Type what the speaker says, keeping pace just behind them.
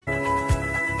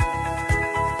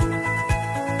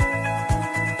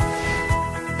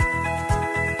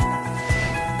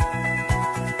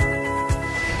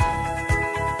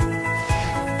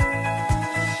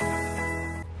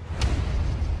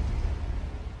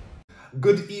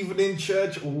Good evening,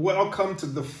 church. Welcome to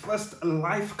the first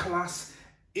live class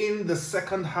in the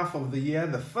second half of the year,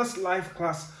 the first live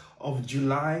class of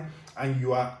July, and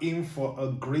you are in for a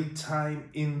great time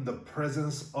in the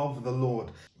presence of the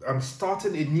Lord. I'm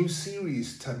starting a new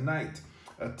series tonight,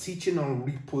 a teaching on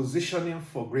repositioning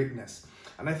for greatness.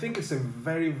 And I think it's a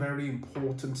very, very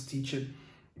important teaching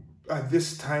at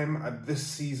this time, at this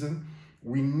season.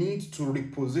 We need to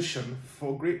reposition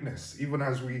for greatness, even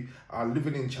as we are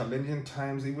living in challenging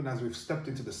times, even as we've stepped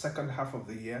into the second half of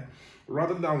the year.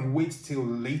 Rather than wait till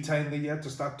later in the year to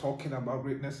start talking about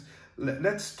greatness,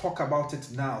 let's talk about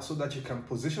it now so that you can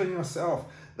position yourself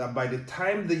that by the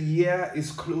time the year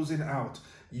is closing out,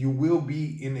 you will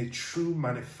be in a true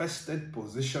manifested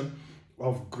position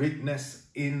of greatness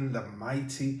in the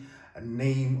mighty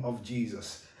name of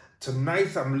Jesus.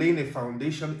 Tonight, I'm laying a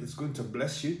foundation. It's going to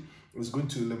bless you. It's going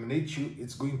to illuminate you.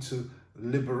 It's going to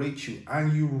liberate you.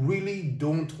 And you really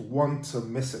don't want to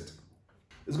miss it.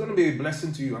 It's going to be a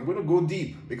blessing to you. I'm going to go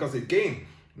deep because, again,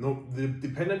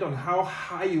 depending on how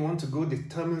high you want to go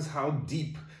determines how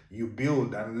deep you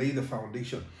build and lay the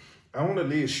foundation. I want to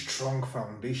lay a strong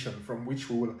foundation from which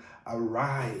we will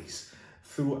arise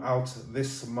throughout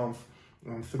this month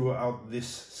and throughout this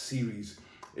series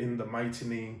in the mighty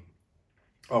name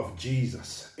of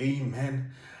Jesus.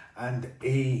 Amen and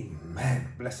amen.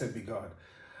 Blessed be God.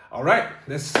 All right,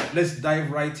 let's dive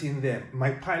right in there.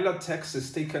 My pilot text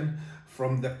is taken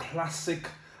from the classic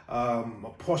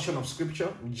portion of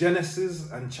scripture,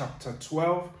 Genesis and chapter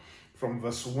 12 from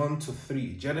verse 1 to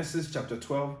 3. Genesis chapter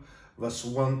 12 verse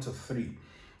 1 to 3.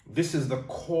 This is the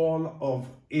call of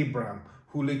Abram,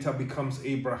 who later becomes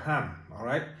Abraham. All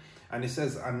right, and it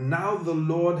says, and now the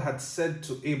Lord had said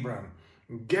to Abram,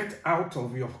 get out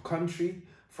of your country,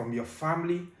 from your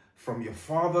family, from your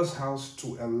father's house,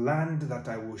 to a land that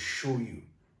I will show you.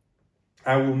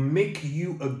 I will make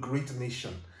you a great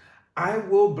nation. I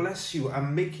will bless you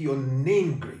and make your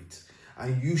name great,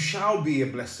 and you shall be a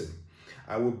blessing.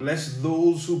 I will bless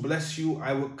those who bless you.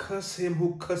 I will curse him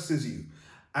who curses you.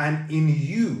 And in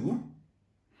you,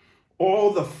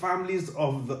 all the families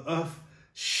of the earth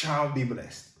shall be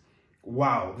blessed.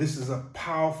 Wow, this is a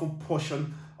powerful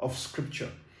portion of scripture.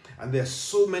 And there's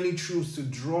so many truths to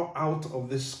draw out of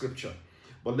this scripture.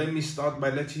 But let me start by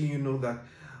letting you know that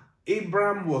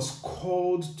Abram was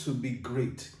called to be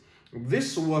great.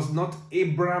 This was not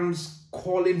Abram's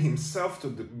calling himself to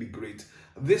be great.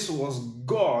 This was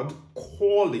God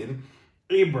calling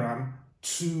Abram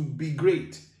to be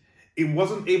great. It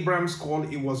wasn't Abram's call,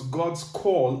 it was God's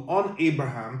call on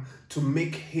Abraham to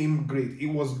make him great. It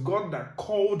was God that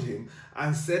called him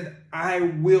and said, I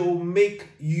will make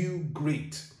you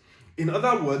great. In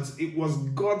other words, it was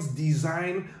God's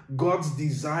design, God's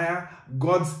desire,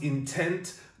 God's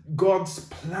intent, God's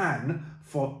plan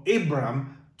for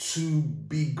Abram to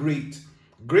be great.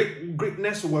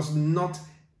 Greatness was not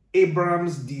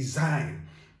Abram's design.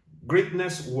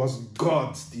 Greatness was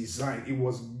God's design. It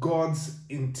was God's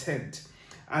intent.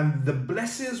 And the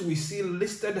blessings we see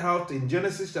listed out in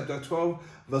Genesis chapter 12,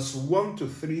 verse 1 to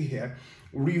 3 here,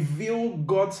 reveal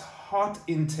God's heart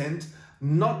intent,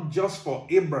 not just for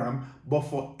Abram, but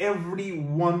for every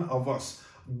one of us.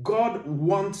 God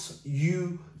wants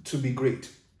you to be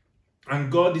great.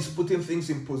 And God is putting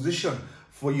things in position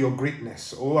for your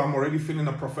greatness. Oh, I'm already feeling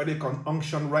a prophetic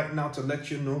unction right now to let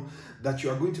you know that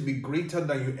you are going to be greater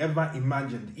than you ever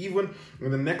imagined. Even in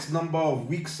the next number of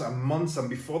weeks and months and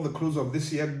before the close of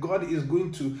this year, God is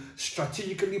going to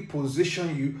strategically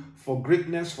position you for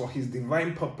greatness, for his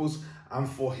divine purpose, and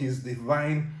for his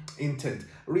divine intent,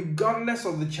 regardless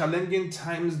of the challenging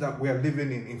times that we are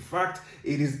living in. In fact,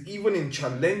 it is even in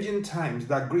challenging times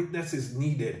that greatness is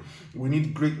needed. We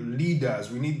need great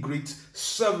leaders. We need great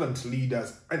servant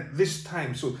leaders at this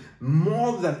time. So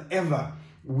more than ever,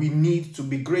 we need to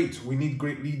be great. We need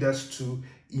great leaders to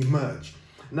emerge.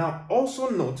 Now, also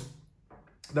note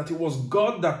that it was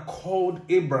God that called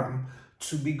Abram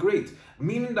to be great,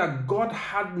 meaning that God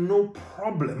had no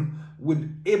problem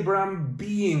with Abram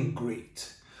being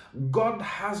great. God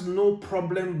has no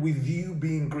problem with you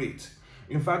being great.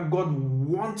 In fact, God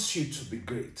wants you to be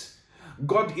great.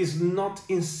 God is not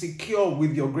insecure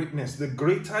with your greatness. The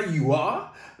greater you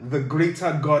are, the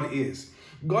greater God is.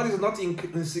 God is not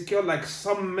insecure like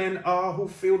some men are who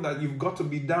feel that you've got to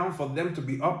be down for them to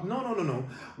be up. No.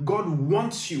 God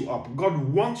wants you up. God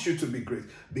wants you to be great,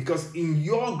 because in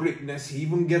your greatness, he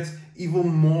even gets even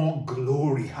more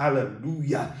glory.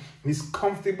 Hallelujah. He's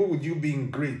comfortable with you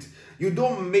being great. You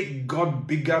don't make God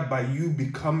bigger by you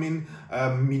becoming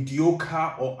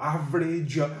mediocre or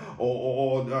average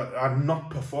or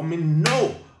not performing.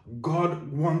 No,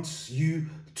 God wants you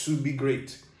to be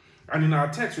great. And in our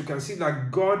text, you can see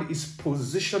that God is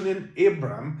positioning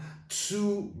Abraham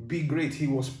to be great. He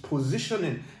was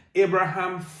positioning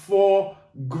Abraham for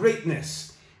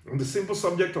greatness. And the simple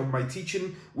subject of my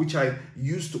teaching, which I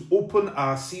used to open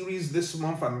our series this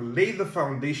month and lay the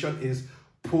foundation, is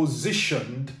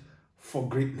positioned for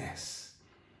greatness.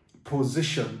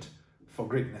 Positioned for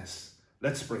greatness.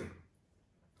 Let's pray.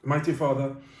 Mighty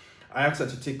Father, I ask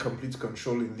that you take complete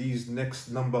control in these next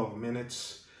number of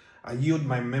minutes. I yield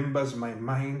my members, my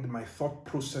mind, my thought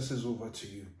processes over to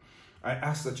you. I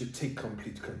ask that you take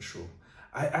complete control.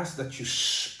 I ask that you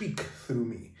speak through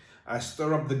me. I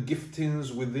stir up the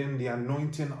giftings within, the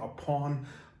anointing upon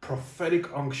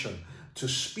prophetic unction to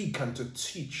speak and to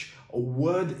teach a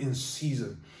word in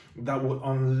season that will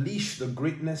unleash the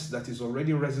greatness that is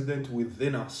already resident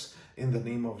within us in the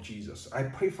name of Jesus. I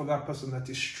pray for that person that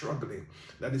is struggling,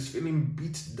 that is feeling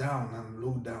beat down and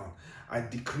low down. I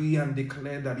decree and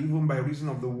declare that even by reason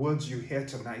of the words you hear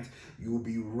tonight, you will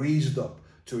be raised up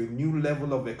to a new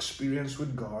level of experience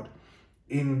with God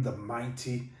in the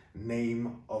mighty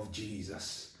name of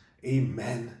Jesus.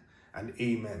 Amen and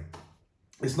amen.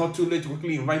 It's not too late to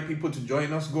quickly invite people to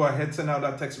join us. Go ahead, send out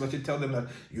that text message. Tell them that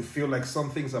you feel like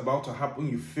something's about to happen.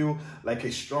 You feel like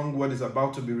a strong word is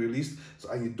about to be released,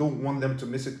 and you don't want them to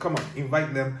miss it. Come on,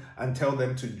 invite them and tell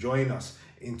them to join us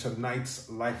in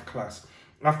tonight's life class.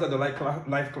 After the life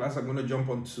class, I'm going to jump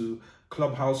onto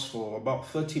Clubhouse for about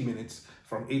 30 minutes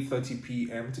from 8:30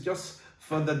 p.m. to just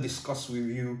further discuss with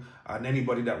you and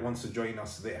anybody that wants to join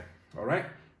us there. All right?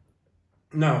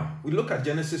 Now, we look at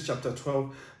Genesis chapter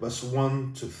 12, verse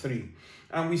 1 to 3.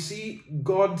 And we see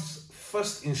God's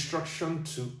first instruction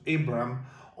to Abraham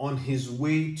on his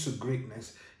way to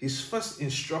greatness. His first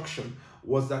instruction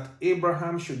was that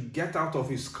Abraham should get out of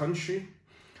his country,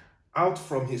 out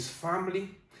from his family,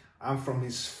 and from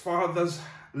his father's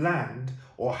land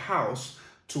or house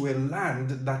to a land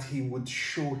that he would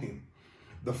show him.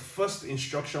 The first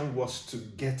instruction was to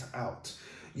get out.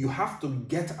 You have to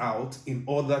get out in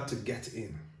order to get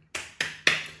in.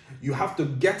 You have to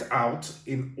get out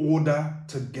in order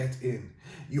to get in.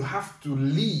 You have to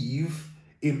leave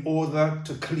in order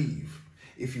to cleave.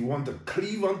 If you want to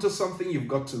cleave onto something, you've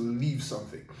got to leave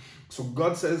something. So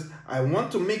God says, I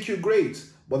want to make you great,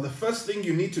 but the first thing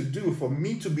you need to do for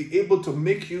me to be able to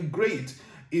make you great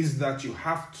is that you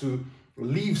have to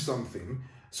leave something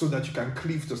so that you can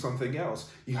cleave to something else.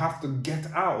 You have to get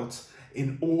out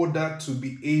in order to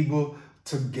be able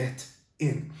to get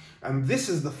in. And this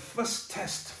is the first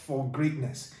test for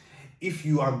greatness. If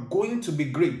you are going to be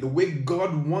great, the way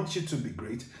God wants you to be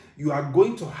great, you are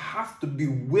going to have to be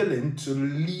willing to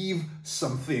leave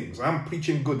some things. I'm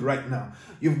preaching good right now.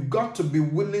 You've got to be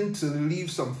willing to leave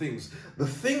some things. The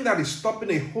thing that is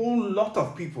stopping a whole lot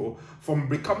of people from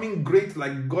becoming great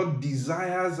like God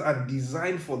desires and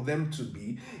designed for them to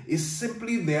be is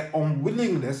simply their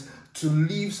unwillingness to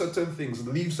leave certain things,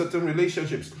 leave certain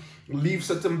relationships, leave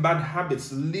certain bad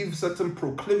habits, leave certain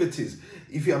proclivities.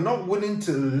 If you are not willing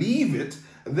to leave it,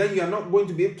 then you are not going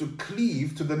to be able to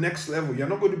cleave to the next level. You're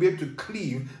not going to be able to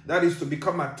cleave, that is to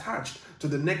become attached to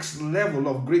the next level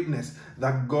of greatness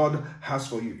that God has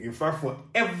for you. In fact, for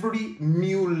every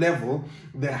new level,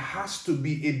 there has to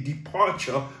be a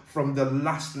departure from the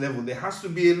last level. There has to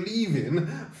be a leaving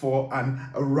for an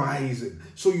arising.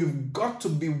 So you've got to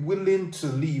be willing to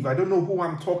leave. I don't know who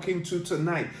I'm talking to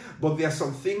tonight, but there are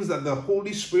some things that the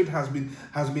Holy Spirit has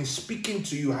been speaking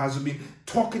to you, has been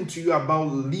talking to you about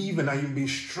leaving, and you've been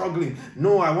struggling.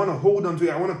 No, I want to hold on to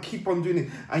it. I want to keep on doing it.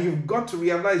 And you've got to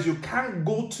realize you can't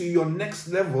go to your next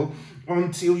level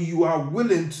until you are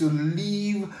willing to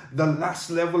leave the last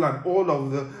level and all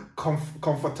of the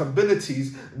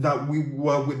comfortabilities that we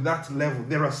were with that level.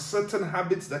 There are certain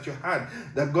habits that you had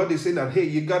that God is saying that, hey,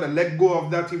 you got to let go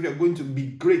of that if you're going to be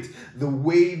great the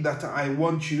way that I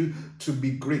want you to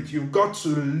be great. You've got to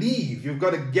leave. You've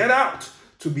got to get out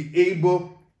to be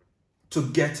able to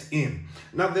get in.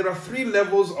 Now, there are 3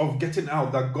 levels of getting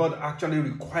out that God actually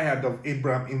required of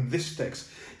Abraham in this text.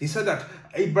 He said that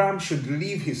Abraham should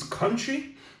leave his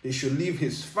country, he should leave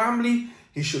his family,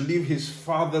 he should leave his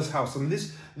father's house. And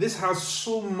this has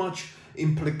so much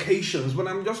implications, but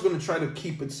I'm just going to try to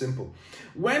keep it simple.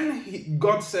 When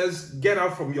God says, get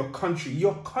out from your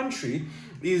country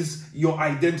is your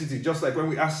identity. Just like when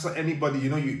we ask anybody,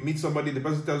 you meet somebody, the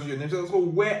person tells you your name. So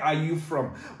where are you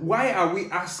from? Why are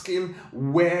we asking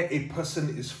where a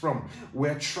person is from?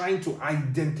 We're trying to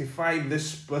identify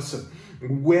this person.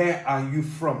 Where are you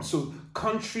from? So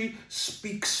country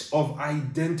speaks of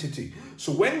identity.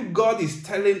 So when God is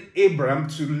telling Abraham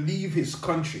to leave his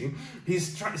country,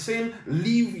 he's saying,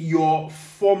 leave your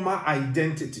former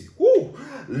identity. Woo!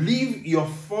 Leave your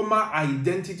former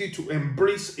identity to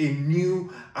embrace a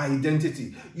new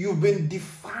identity. You've been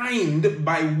defined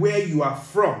by where you are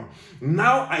from.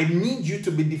 Now I need you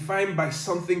to be defined by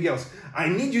something else. I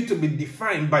need you to be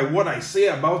defined by what I say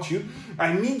about you.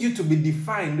 I need you to be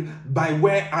defined by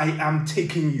where I am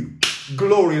taking you.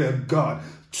 Glory to God.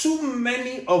 Too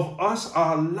many of us,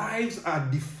 our lives are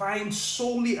defined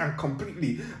solely and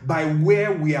completely by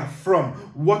where we are from,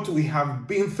 what we have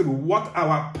been through, what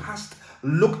our past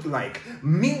looked like.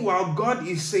 Meanwhile, God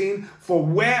is saying, for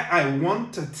where I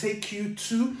want to take you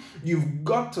to, you've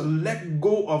got to let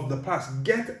go of the past.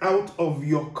 Get out of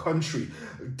your country.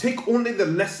 Take only the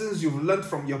lessons you've learned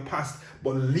from your past,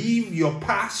 but leave your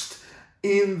past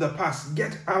in the past.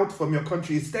 Get out from your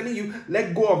country. It's telling you,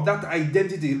 let go of that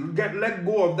identity. Let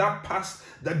go of that past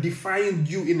that defined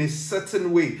you in a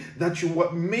certain way. That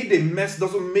you made a mess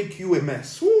doesn't make you a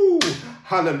mess. Woo!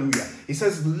 Hallelujah. He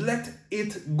says, let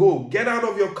it go. Get out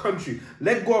of your country.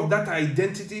 Let go of that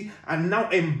identity and now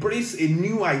embrace a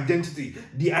new identity.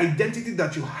 The identity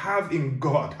that you have in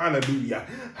God. Hallelujah.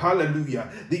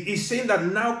 Hallelujah. He's saying that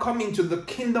now come into the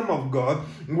kingdom of God,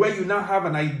 where you now have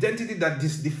an identity that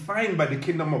is defined by the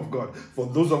kingdom of God. For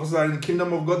those of us that are in the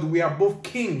kingdom of God, we are both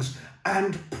kings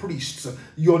and priests.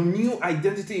 Your new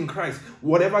identity in Christ,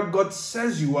 whatever God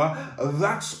says you are,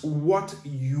 that's what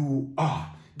you are.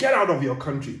 Get out of your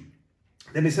country.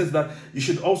 Then he says that you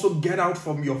should also get out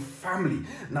from your family.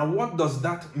 Now, what does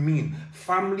that mean?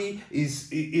 Family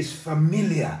is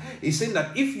familiar. He's saying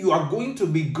that if you are going to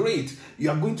be great, you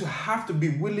are going to have to be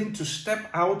willing to step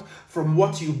out from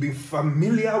what you've been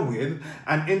familiar with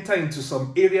and enter into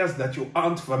some areas that you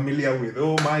aren't familiar with.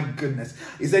 Oh my goodness.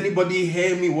 Is anybody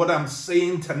hearing me what I'm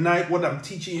saying tonight, what I'm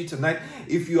teaching you tonight?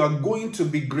 If you are going to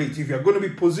be great, if you're going to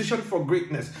be positioned for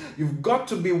greatness, you've got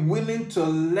to be willing to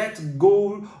let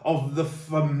go of the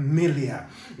familiar.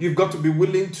 You've got to be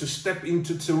willing to step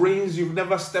into terrains you've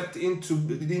never stepped into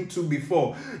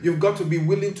before. You've got to be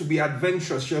willing to be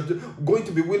adventurous. You're going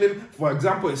to be willing, for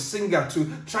example, a singer to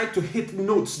try to hit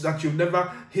notes that you've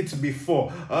never hit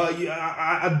before.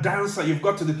 A dancer, you've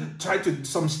got to try to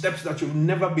some steps that you've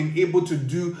never been able to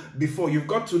do before. You've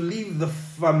got to leave the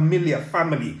familiar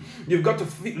family. You've got to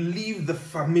leave the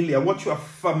familiar, what you are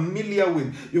familiar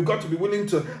with. You've got to be willing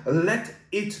to let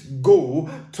it go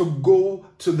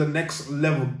to the next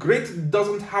level. Great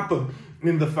doesn't happen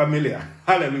in the familiar.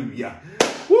 Hallelujah.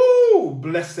 Woo!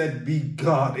 Blessed be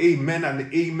God. Amen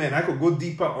and amen. I could go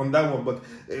deeper on that one,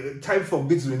 but time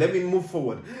forbids me. Let me move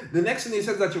forward. The next thing he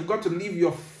says that you've got to leave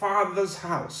your father's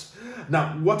house.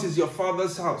 Now, what is your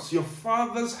father's house? Your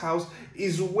father's house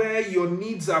is where your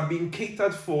needs are being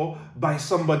catered for by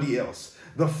somebody else.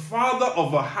 The father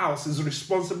of a house is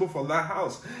responsible for that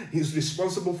house. He's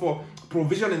responsible for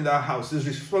provision in that house. He's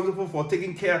responsible for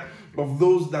taking care of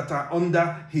those that are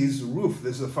under his roof.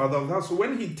 This is the father of the house. So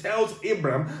when he tells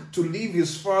Abraham to leave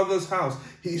his father's house,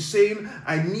 he's saying,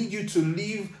 I need you to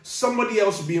leave somebody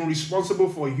else being responsible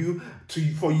for you,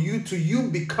 to you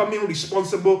becoming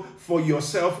responsible for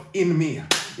yourself in me.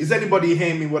 Is anybody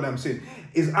hearing me what I'm saying?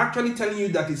 Is actually telling you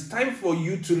that it's time for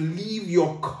you to leave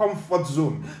your comfort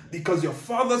zone, because your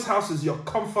father's house is your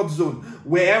comfort zone,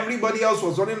 where everybody else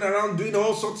was running around doing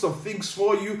all sorts of things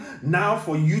for you. Now,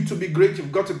 for you to be great,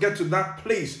 you've got to get to that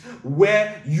place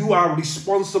where you are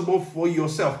responsible for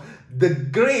yourself. The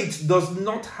great does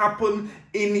not happen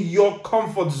in your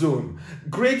comfort zone.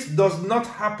 Great does not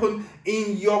happen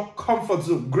in your comfort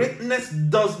zone. Greatness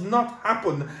does not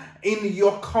happen in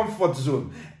your comfort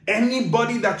zone.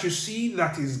 Anybody that you see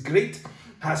that is great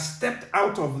has stepped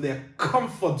out of their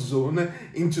comfort zone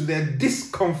into their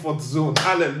discomfort zone.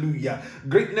 Hallelujah.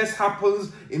 Greatness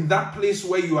happens in that place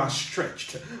where you are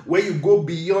stretched, where you go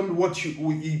beyond what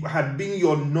you had been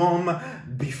your norm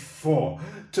before.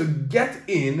 To get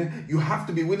in, you have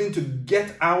to be willing to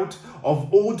get out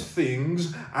of old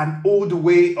things and old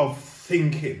way of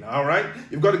thinking. All right,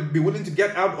 you've got to be willing to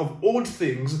get out of old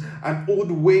things and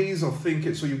old ways of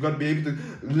thinking. So you've got to be able to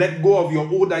let go of your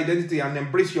old identity and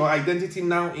embrace your identity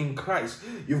now in Christ.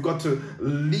 You've got to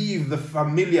leave the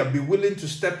familiar, be willing to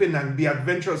step in and be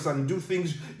adventurous and do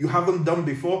things you haven't done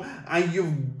before, and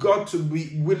you've got to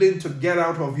be willing to get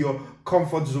out of your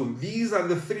comfort zone. These are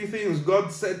the three things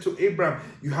God said to Abraham.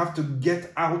 You have to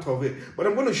get out of it. But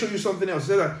I'm going to show you something else.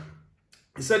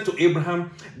 He said to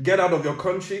Abraham, get out of your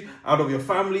country, out of your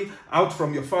family, out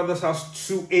from your father's house,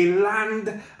 to a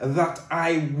land that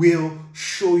I will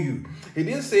show you. He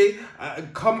didn't say,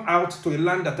 come out to a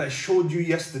land that I showed you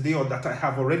yesterday or that I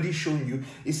have already shown you.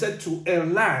 He said, to a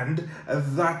land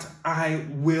that I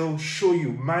will show you.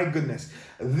 My goodness.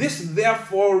 This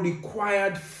therefore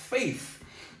required faith.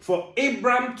 For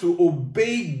Abraham to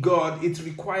obey God, it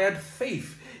required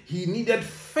faith. He needed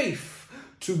faith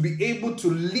to be able to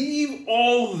leave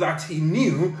all that he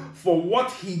knew for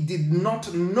what he did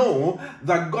not know,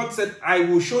 that God said, I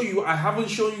will show you. I haven't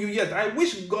shown you yet. I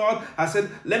wish God had said,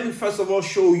 let me first of all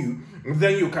show you,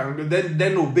 then you can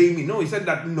then obey me. No, he said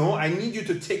that, no, I need you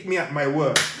to take me at my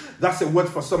word. That's a word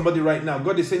for somebody right now.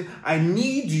 God is saying, I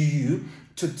need you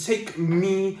to take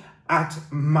me at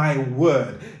my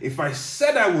word. If I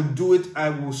said I would do it, I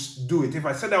will do it. If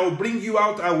I said I will bring you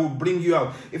out, I will bring you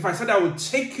out. If I said I will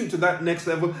take you to that next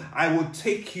level, I will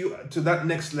take you to that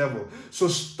next level. So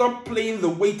stop playing the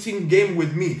waiting game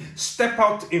with me. Step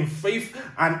out in faith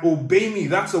and obey me.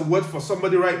 That's a word for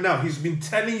somebody right now. He's been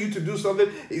telling you to do something.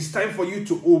 It's time for you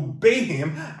to obey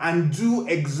him and do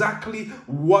exactly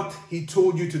what he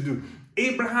told you to do.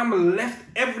 Abraham left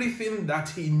everything that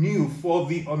he knew for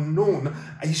the unknown.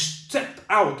 He stepped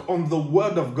out on the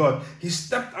word of God. He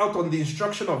stepped out on the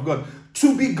instruction of God.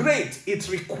 To be great, it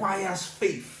requires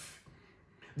faith.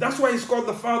 That's why he's called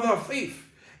the father of faith.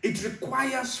 It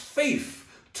requires faith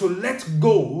to let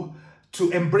go, to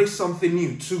embrace something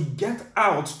new, to get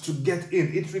out, to get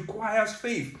in. It requires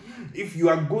faith. If you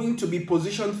are going to be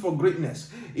positioned for greatness,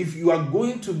 if you are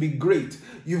going to be great,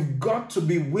 you've got to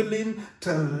be willing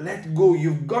to let go.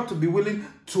 You've got to be willing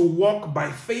to walk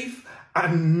by faith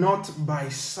and not by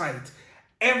sight.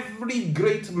 Every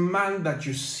great man that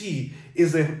you see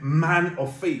is a man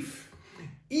of faith.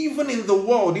 Even in the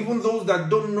world, even those that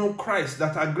don't know Christ,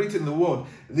 that are great in the world,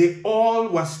 they all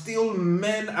were still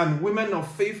men and women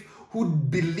of faith who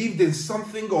believed in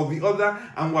something or the other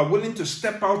and were willing to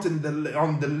step out on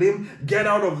the limb, get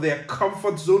out of their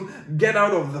comfort zone, get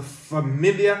out of the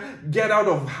familiar, get out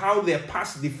of how their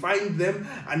past defined them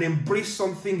and embrace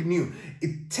something new.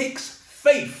 It takes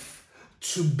faith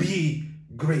to be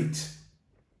great.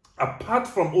 Apart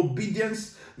from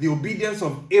obedience, the obedience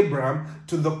of Abraham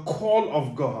to the call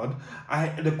of God,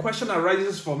 the question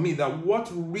arises for me that what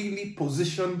really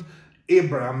positioned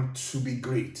Abraham to be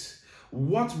great?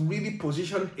 What really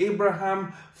positioned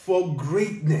Abraham for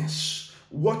greatness?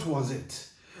 What was it?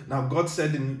 Now, God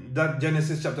said in that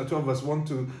Genesis chapter 12, verse 1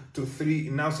 to 3,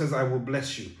 it now says, I will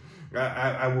bless you.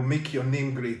 I will make your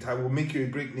name great. I will make you a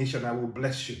great nation. I will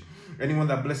bless you. Anyone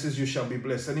that blesses you shall be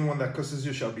blessed. Anyone that curses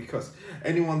you shall be cursed.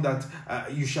 Anyone that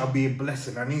you shall be a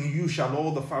blessing. And in you shall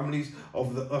all the families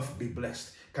of the earth be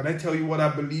blessed. Can I tell you what I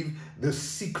believe the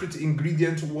secret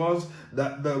ingredient was?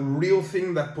 That the real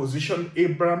thing that positioned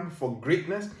Abraham for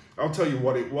greatness? I'll tell you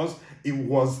what it was. It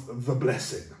was the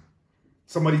blessing.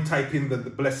 Somebody type in the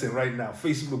blessing right now.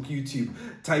 Facebook, YouTube,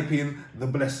 type in the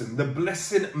blessing. The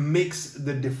blessing makes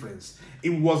the difference.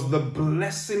 It was the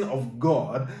blessing of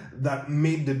God that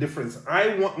made the difference.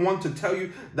 I want to tell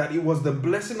you that it was the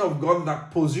blessing of God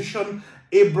that positioned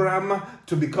Abraham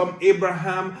to become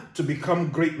Abraham, to become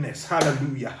greatness.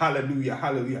 Hallelujah, hallelujah,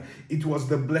 hallelujah. It was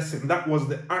the blessing. That was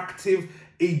the active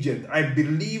agent. I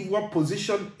believe what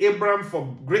positioned Abraham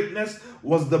for greatness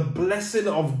was the blessing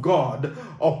of God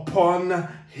upon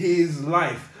his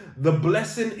life. The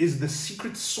blessing is the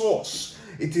secret source.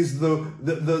 It is the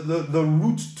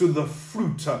root to the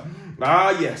fruit.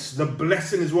 Yes, the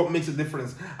blessing is what makes a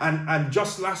difference. And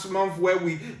just last month, where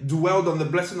we dwelled on the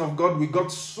blessing of God, we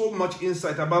got so much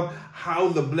insight about how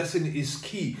the blessing is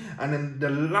key. And in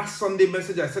the last Sunday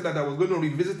message, I said that I was going to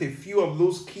revisit a few of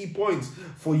those key points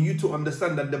for you to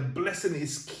understand that the blessing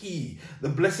is key. The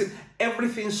blessing,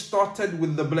 everything started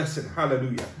with the blessing.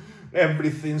 Hallelujah.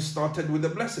 Everything started with the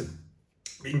blessing.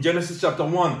 In Genesis chapter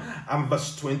 1 and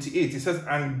verse 28, it says,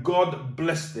 and God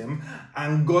blessed them,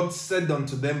 and God said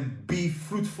unto them, be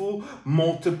fruitful,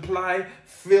 multiply,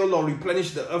 fill or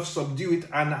replenish the earth, subdue it,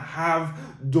 and have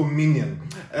dominion.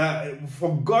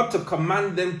 For God to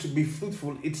command them to be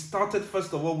fruitful, it started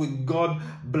first of all with God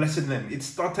blessing them. It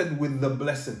started with the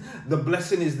blessing. The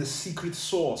blessing is the secret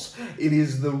source. It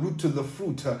is the root to the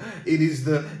fruit. It is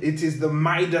the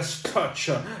Midas touch.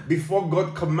 Before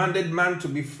God commanded man to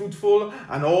be fruitful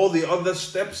and all the other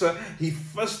steps, he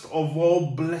first of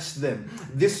all blessed them.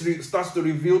 This starts to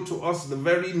reveal to us the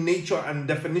very nature and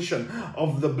definition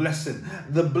of the blessing.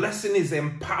 The blessing is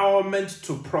empowerment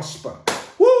to prosper.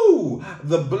 Woo!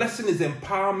 The blessing is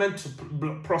empowerment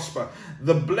to prosper.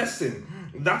 The blessing,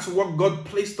 that's what God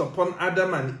placed upon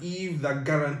Adam and Eve that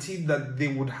guaranteed that they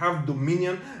would have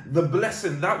dominion. The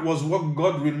blessing, that was what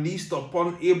God released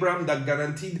upon Abraham that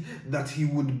guaranteed that he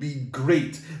would be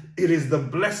great. It is the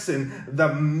blessing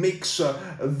that makes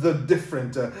the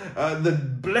difference.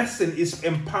 The blessing is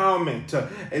empowerment,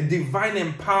 a divine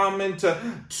empowerment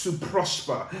to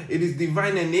prosper. It is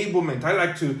divine enablement. I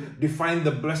like to define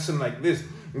the blessing like this.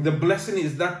 The blessing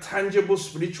is that tangible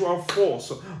spiritual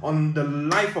force on the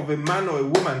life of a man or a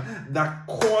woman that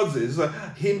causes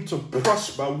him to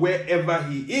prosper wherever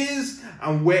he is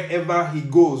and wherever he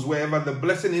goes. Wherever the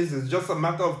blessing is, it's just a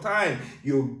matter of time.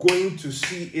 You're going to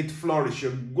see it flourish.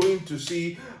 You're going to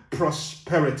see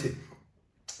prosperity.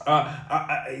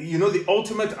 The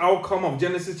ultimate outcome of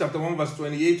Genesis chapter 1 verse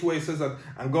 28, where it says that,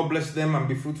 and God bless them and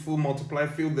be fruitful, multiply,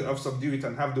 fill the earth, subdue it,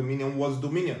 and have dominion, was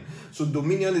dominion. So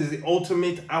dominion is the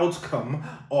ultimate outcome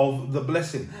of the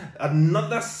blessing.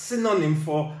 Another synonym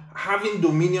for having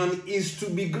dominion is to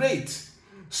be great.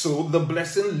 So the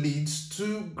blessing leads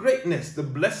to greatness. The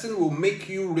blessing will make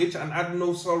you rich and add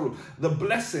no sorrow. The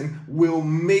blessing will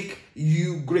make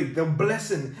you great. The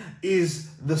blessing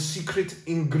is the secret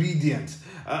ingredient.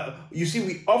 You see,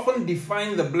 we often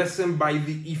define the blessing by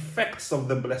the effects of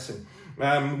the blessing.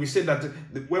 We say that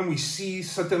when we see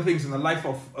certain things in the life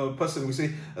of a person, we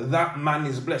say that man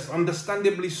is blessed.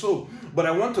 Understandably so. But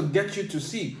I want to get you to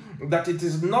see that it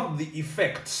is not the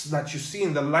effects that you see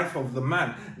in the life of the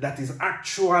man that is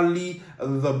actually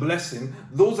the blessing.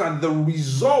 Those are the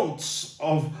results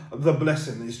of the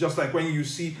blessing. It's just like when you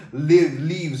see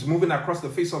leaves moving across the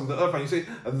face of the earth and you say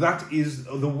that is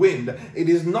the wind. It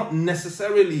is not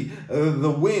necessarily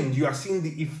the wind. You are seeing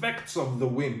the effects of the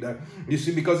wind. You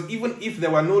see, because even if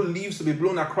there were no leaves to be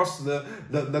blown across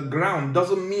the ground,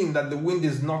 doesn't mean that the wind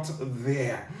is not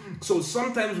there. So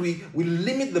sometimes we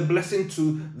limit the blessing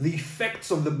to the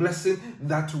effects of the blessing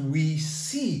that we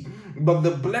see. But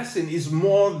the blessing is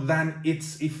more than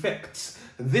its effects.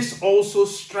 This also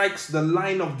strikes the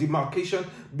line of demarcation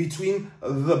between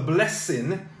the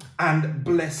blessing and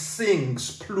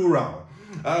blessings, plural.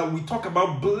 We talk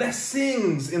about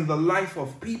blessings in the life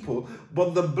of people,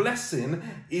 but the blessing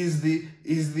is the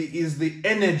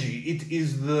energy. It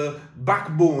is the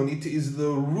backbone. It is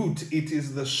the root. It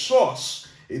is the source.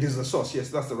 It is the source. Yes,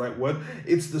 that's the right word.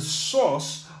 It's the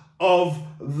source of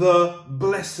the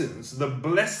blessings. The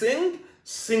blessing,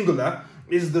 singular,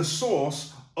 is the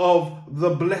source of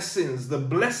the blessings. The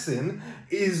blessing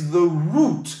is the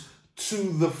root to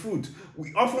the fruit.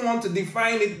 We often want to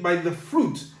define it by the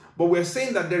fruit, but we're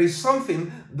saying that there is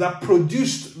something that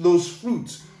produced those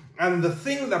fruits. And the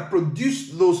thing that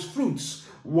produced those fruits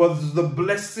was the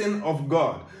blessing of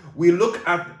God. We look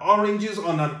at oranges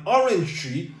on an orange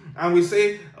tree, and we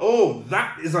say, oh,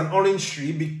 that is an orange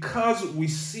tree because we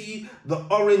see the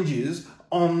oranges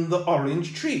on the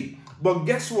orange tree. But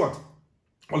guess what?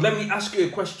 Well, let me ask you a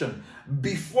question.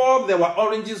 Before there were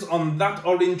oranges on that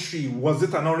orange tree, was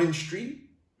it an orange tree?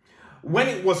 When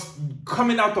it was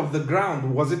coming out of the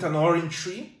ground, was it an orange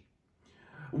tree?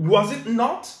 Was it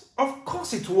not? Of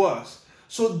course it was.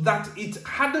 So that it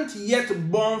hadn't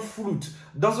yet borne fruit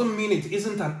doesn't mean it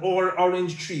isn't an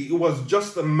orange tree. It was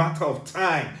just a matter of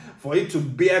time for it to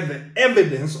bear the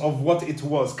evidence of what it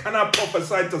was. Can I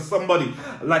prophesy to somebody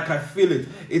like I feel it?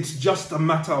 It's just a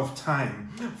matter of time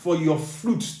for your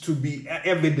fruit to be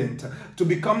evident, to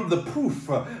become the proof.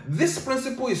 This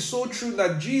principle is so true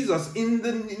that Jesus in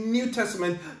the New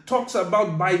Testament talks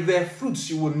about by their fruits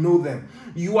you will know them.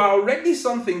 You are already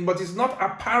something, but it's not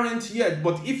apparent yet.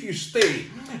 But if you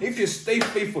stay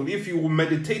faithful, if you will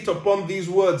meditate upon these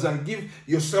words and give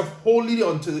yourself wholly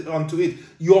unto it,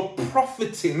 your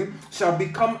profiting shall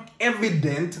become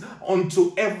evident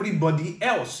unto everybody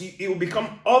else. It will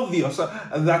become obvious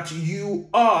that you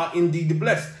are indeed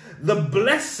blessed. The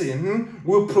blessing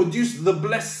will produce the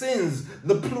blessings,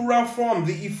 the plural form,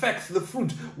 the effects, the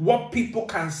fruit, what people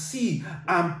can see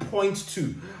and point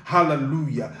to.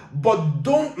 Hallelujah. But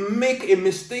don't make a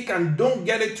mistake and don't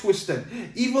get it twisted.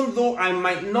 Even though I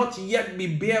might not yet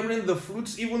be bearing the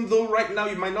fruits, even though right now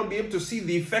you might not be able to see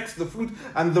the effects, the fruit,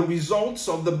 and the results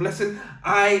of the blessing,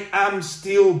 I am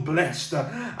still blessed.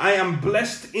 I am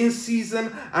blessed in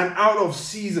season and out of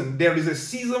season. There is a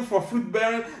season for fruit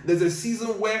bearing. There's a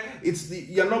season where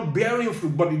you're not bearing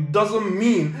fruit, but it doesn't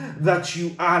mean that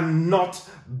you are not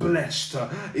blessed.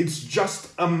 It's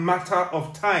just a matter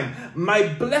of time.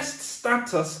 My blessed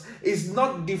status is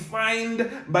not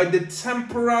defined by the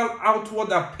temporal outward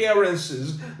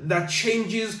appearances that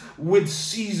changes with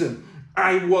season.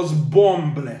 I was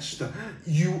born blessed.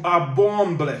 You are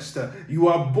born blessed. You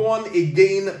are born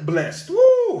again blessed.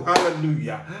 Woo!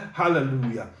 Hallelujah.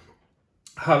 Hallelujah.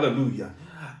 Hallelujah.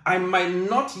 I might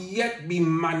not yet be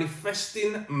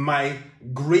manifesting my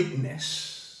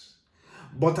greatness,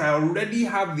 but I already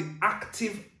have the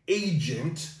active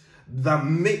agent that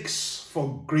makes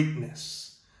for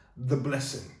greatness, the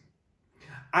blessing.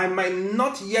 I might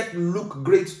not yet look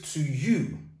great to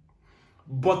you,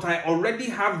 but I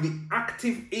already have the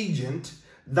active agent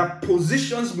that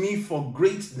positions me for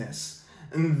greatness,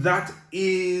 and that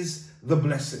is the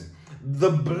blessing. The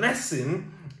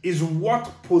blessing is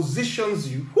what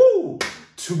positions you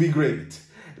to be great.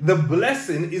 The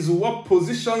blessing is what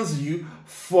positions you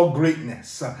for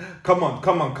greatness. Come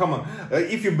on.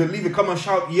 If you believe it, come on,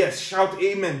 shout yes, shout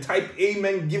amen, type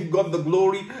amen, give God the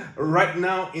glory right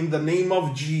now in the name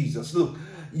of Jesus. Look,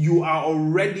 you are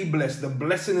already blessed. The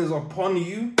blessing is upon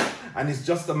you, and it's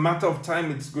just a matter of time.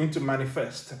 It's going to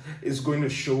manifest. It's going to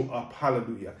show up.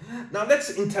 Hallelujah. Now let's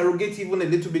interrogate even a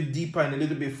little bit deeper and a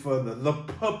little bit further the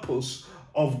purpose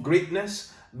of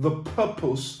greatness, the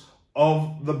purpose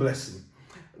of the blessing.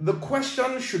 The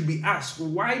question should be asked,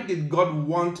 why did God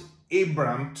want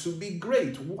Abraham to be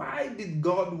great? Why did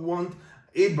God want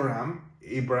Abraham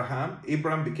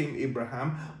became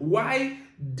Abraham. Why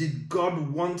did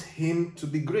God want him to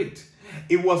be great?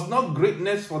 It was not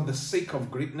greatness for the sake of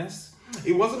greatness.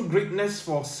 It wasn't greatness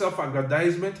for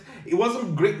self-aggrandizement. It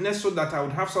wasn't greatness so that I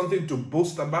would have something to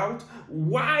boast about.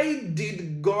 Why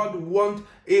did God want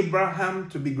Abraham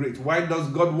to be great? Why does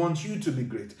God want you to be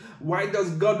great? Why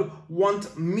does God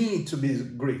want me to be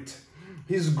great?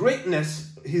 His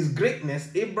greatness,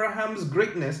 Abraham's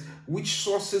greatness, which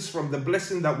sources from the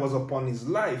blessing that was upon his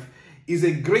life, is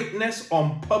a greatness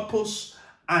on purpose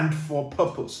and for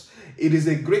purpose. It is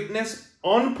a greatness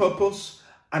on purpose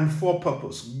and for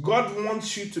purpose. God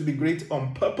wants you to be great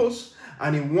on purpose,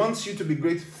 and he wants you to be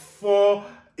great for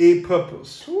a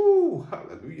purpose. Ooh,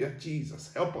 hallelujah,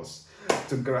 Jesus, help us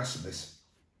to grasp this.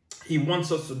 He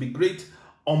wants us to be great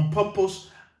on purpose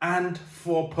and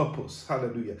for purpose.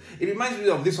 Hallelujah. It reminds me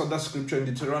of this other scripture in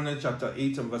Deuteronomy chapter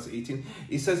 8 and verse 18.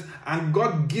 It says, and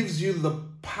God gives you the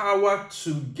power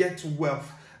to get wealth,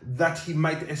 that he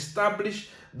might establish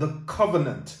the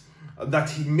covenant that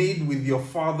he made with your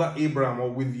father Abraham, or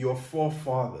with your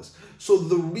forefathers. So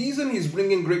the reason he's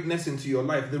bringing greatness into your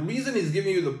life, the reason he's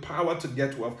giving you the power to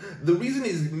get wealth, the reason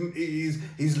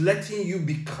he's letting you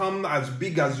become as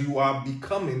big as you are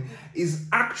becoming, is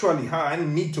actually, how I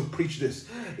need to preach this,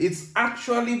 it's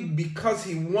actually because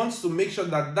he wants to make sure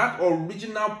that that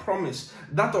original promise,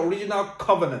 that original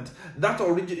covenant, that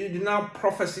original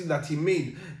prophecy that he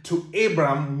made to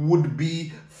Abraham would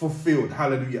be fulfilled.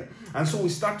 Hallelujah. And so we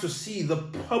start to see the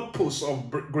purpose of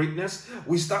greatness.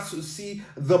 We start to see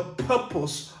the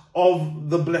purpose of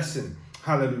the blessing.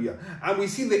 Hallelujah. And we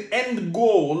see the end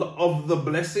goal of the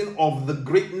blessing, of the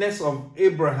greatness of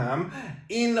Abraham,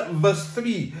 in verse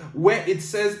 3, where it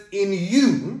says, in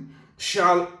you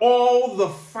shall all the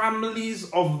families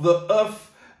of the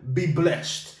earth be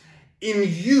blessed. In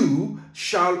you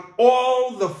shall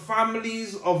all the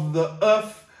families of the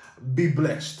earth be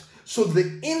blessed. So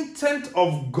the intent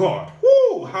of God,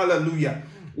 hallelujah,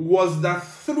 was that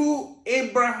through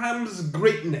Abraham's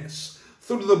greatness,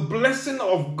 through the blessing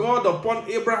of God upon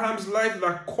Abraham's life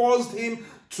that caused him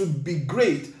to be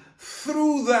great,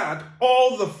 through that,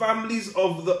 all the families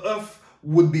of the earth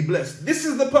would be blessed. This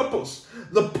is the purpose.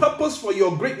 The purpose for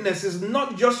your greatness is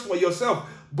not just for yourself,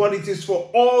 but it is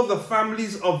for all the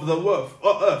families of the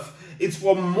earth. It's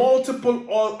for multiple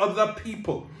other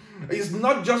people. It's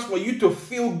not just for you to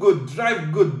feel good,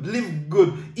 drive good, live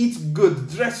good, eat good,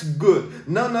 dress good.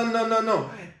 No.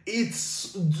 It's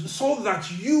so that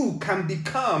you can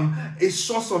become a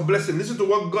source of blessing. Listen to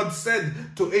what God said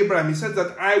to Abraham. He said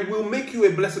that I will make you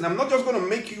a blessing. I'm not just going to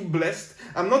make you blessed.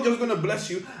 I'm not just going to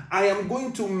bless you. I am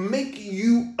going to make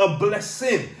you a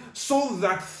blessing, so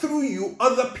that through you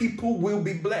other people will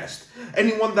be blessed.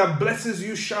 Anyone that blesses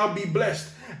you shall be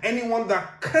blessed. Anyone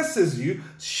that curses you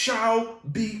shall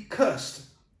be cursed.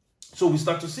 So we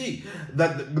start to see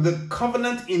that the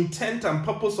covenant intent and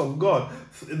purpose of God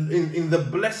in the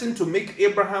blessing to make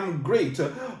Abraham great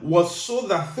was so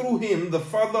that through him, the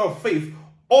father of faith,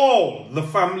 all the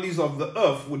families of the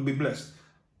earth would be blessed.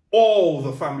 All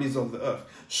the families of the earth.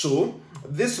 So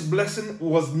this blessing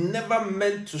was never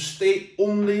meant to stay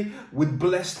only with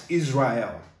blessed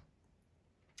Israel.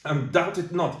 And doubt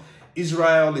it not,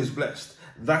 Israel is blessed.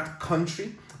 That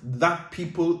country, that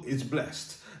people is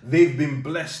blessed. They've been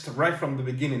blessed right from the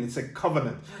beginning. It's a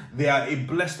covenant. They are a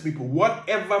blessed people.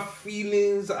 Whatever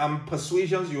feelings and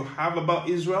persuasions you have about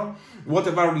Israel,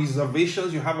 whatever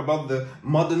reservations you have about the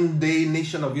modern day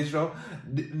nation of Israel,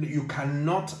 you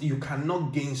cannot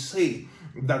gainsay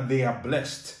that they are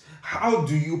blessed. How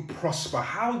do you prosper?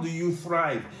 How do you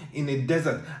thrive in a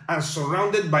desert and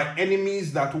surrounded by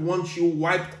enemies that want you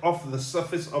wiped off the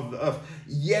surface of the earth?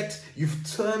 Yet you've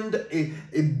turned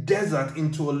a desert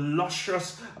into a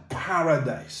luscious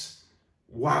paradise.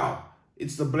 Wow.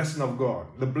 It's the blessing of God.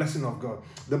 The blessing of God.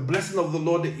 The blessing of the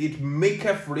Lord, it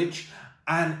maketh rich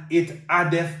and it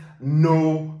addeth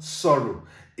no sorrow.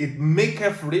 It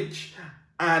maketh rich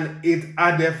and it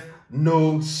addeth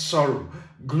no sorrow.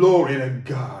 Glory to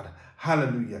God.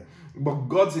 Hallelujah. But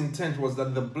God's intent was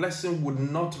that the blessing would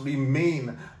not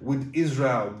remain with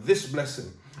Israel. This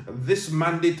blessing, this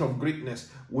mandate of greatness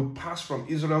would pass from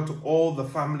Israel to all the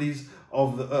families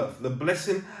of the earth. The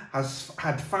blessing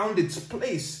had found its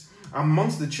place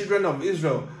amongst the children of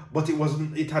Israel, but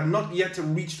it had not yet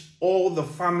reached all the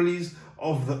families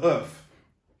of the earth.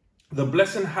 The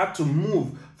blessing had to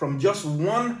move from just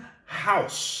one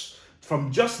house,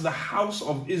 from just the house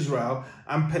of Israel,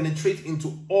 and penetrate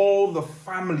into all the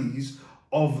families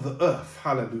of the earth.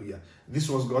 Hallelujah. This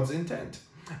was God's intent.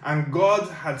 And God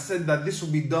had said that this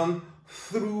would be done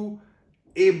through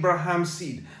Abraham's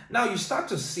seed. Now you start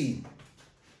to see,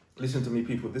 listen to me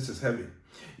people, this is heavy.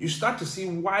 You start to see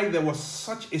why there was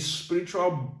such a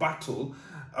spiritual battle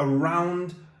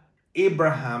around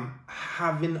Abraham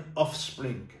having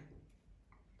offspring.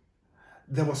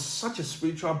 There was such a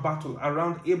spiritual battle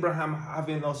around Abraham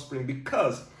having offspring,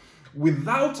 because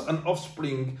without an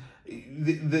offspring,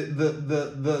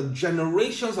 the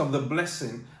generations of the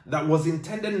blessing that was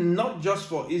intended not just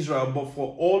for Israel, but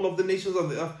for all of the nations of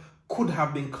the earth could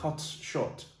have been cut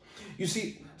short. You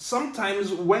see,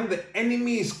 sometimes when the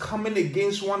enemy is coming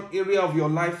against one area of your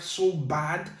life so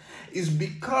bad, is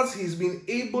because he's been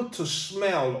able to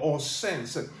smell or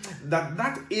sense that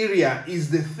that area is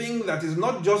the thing that is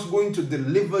not just going to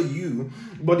deliver you,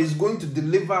 but is going to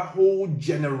deliver whole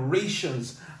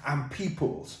generations and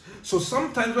peoples. So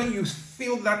sometimes when you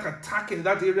feel that attack in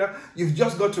that area, you've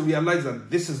just got to realize that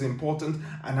this is important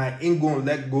and I ain't going to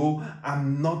let go.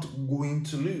 I'm not going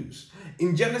to lose.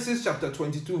 In Genesis chapter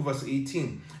 22 verse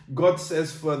 18, God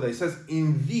says further, he says,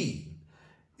 in thee,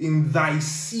 in thy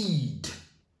seed,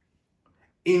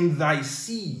 in thy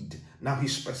seed. Now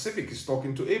he's specific, he's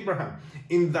talking to Abraham.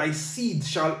 In thy seed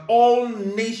shall all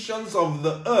nations of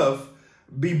the earth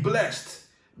be blessed,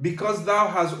 because thou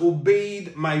hast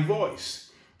obeyed my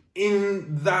voice.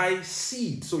 In thy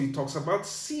seed. So he talks about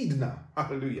seed now.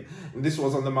 Hallelujah. And this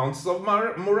was on the mountains of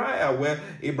Moriah, where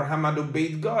Abraham had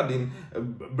obeyed God in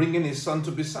bringing his son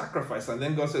to be sacrificed. And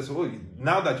then God says, oh,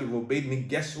 now that you've obeyed me,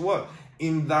 guess what?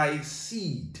 In thy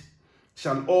seed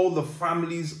shall all the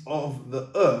families of the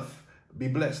earth be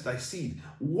blessed. Thy seed.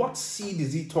 What seed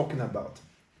is he talking about?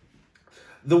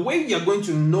 The way you're going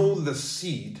to know the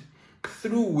seed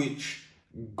through which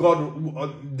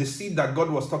God, the seed that God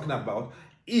was talking about,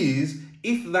 is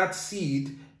if that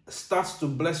seed starts to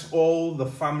bless all the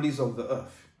families of the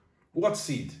earth. What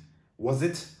seed? Was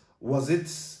it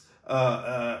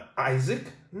Isaac?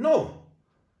 No.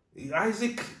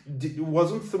 Isaac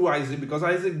wasn't through Isaac, because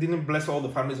Isaac didn't bless all the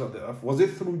families of the earth. Was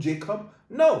it through Jacob?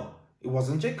 No, it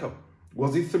wasn't Jacob.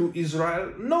 Was it through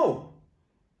Israel? No.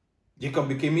 Jacob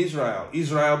became Israel.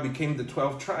 Israel became the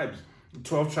 12 tribes. The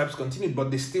 12 tribes continued,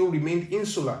 but they still remained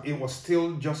insular. It was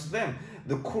still just them.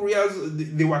 The couriers,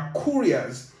 they were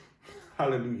couriers.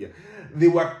 Hallelujah. They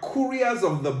were couriers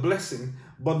of the blessing,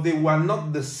 but they were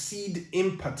not the seed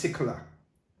in particular.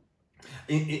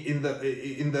 In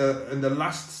the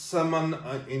last sermon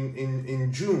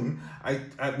in June,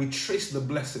 we traced the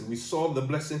blessing. We saw the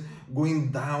blessing going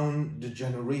down the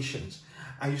generations,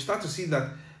 and you start to see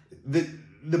that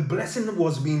the blessing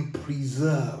was being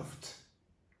preserved.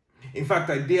 In fact,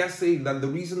 I dare say that the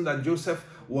reason that Joseph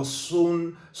was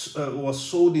sold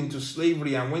into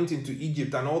slavery and went into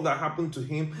Egypt, and all that happened to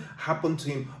him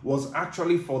was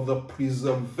actually for the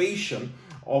preservation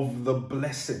of the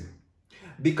blessing.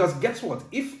 Because guess what?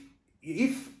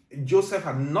 If Joseph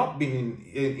had not been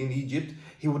in Egypt,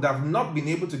 he would have not been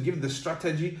able to give the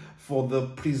strategy for the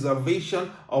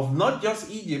preservation of not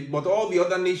just Egypt, but all the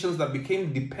other nations that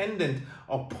became dependent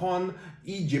upon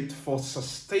Egypt for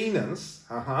sustenance.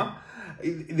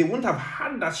 They wouldn't have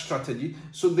had that strategy,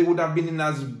 so they would have been in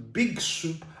as big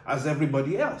soup as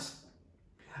everybody else.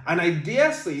 And I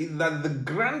dare say that the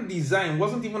grand design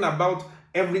wasn't even about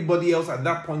everybody else at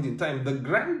that point in time. The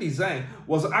grand design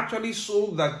was actually so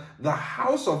that the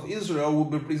house of Israel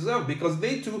would be preserved, because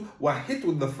they too were hit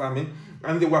with the famine,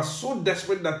 and they were so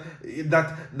desperate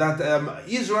that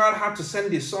Israel had to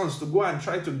send his sons to go and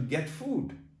try to get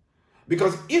food.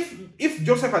 Because if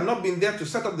Joseph had not been there to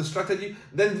set up the strategy,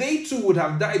 then they too would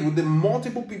have died with the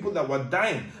multiple people that were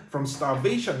dying from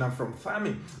starvation and from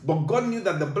famine. But God knew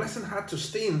that the blessing had to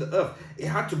stay in the earth. It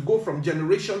had to go from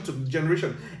generation to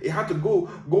generation. It had to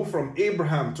go from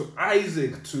Abraham to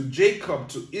Isaac to Jacob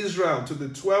to Israel to the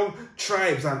 12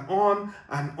 tribes, and on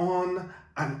and on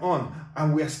and on.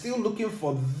 And we are still looking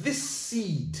for this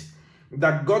seed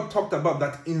that God talked about,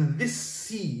 that in this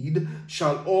seed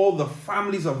shall all the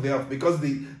families of the earth, because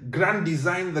the grand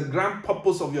design, the grand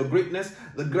purpose of your greatness,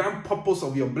 the grand purpose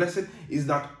of your blessing is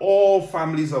that all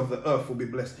families of the earth will be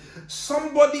blessed.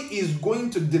 Somebody is going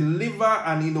to deliver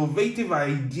an innovative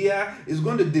idea, is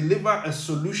going to deliver a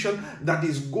solution that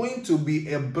is going to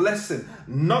be a blessing,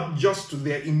 not just to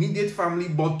their immediate family,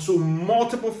 but to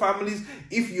multiple families.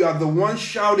 If you are the one,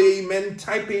 shout amen,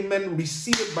 type amen,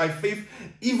 receive it by faith,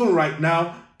 even right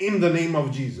now, in the name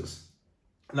of Jesus.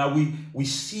 Now we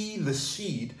see the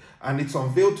seed, and it's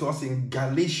unveiled to us in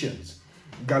Galatians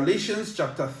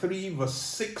chapter 3 verse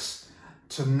 6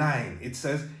 to 9. It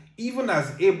says, even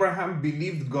as Abraham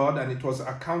believed God, and it was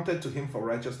accounted to him for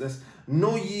righteousness,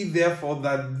 know ye therefore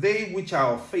that they which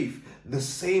are of faith, the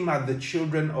same are the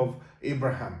children of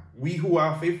Abraham. We who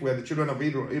are of faith, we are the children of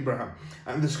Abraham.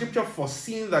 And the scripture,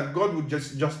 foreseeing that God would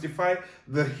just justify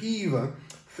the heathen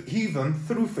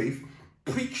through faith,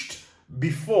 preached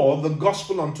before the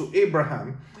gospel unto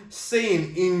Abraham,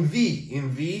 saying, in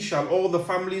thee shall all the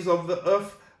families of the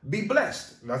earth be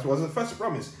blessed. That was the first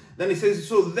promise. Then he says,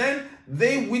 so then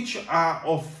they which are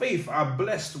of faith are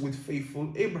blessed with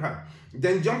faithful Abraham.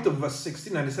 Then jump to verse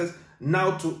 16, and it says,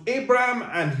 now to Abraham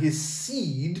and his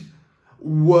seed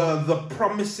were the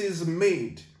promises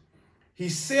made. He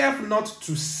saith not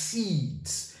to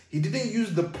seeds. He didn't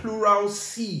use the plural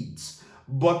seeds,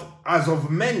 but as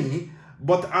of many,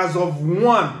 but as of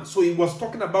one. So he was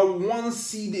talking about one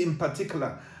seed in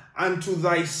particular. And to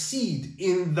thy seed,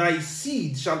 in thy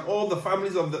seed shall all the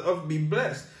families of the earth be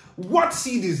blessed. What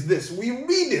seed is this? We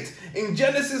read it in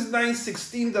Genesis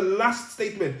 9:16, the last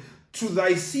statement, to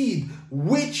thy seed,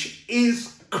 which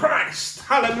is Christ.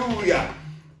 Hallelujah.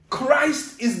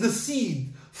 Christ is the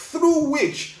seed through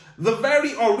which the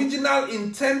very original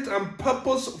intent and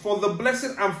purpose for the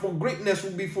blessing and for greatness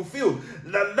will be fulfilled.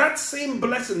 That same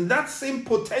blessing, that same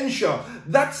potential,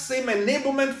 that same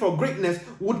enablement for greatness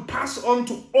would pass on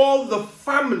to all the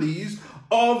families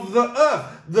of the earth.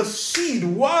 The seed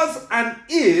was and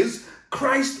is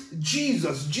Christ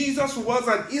Jesus. Jesus was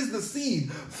and is the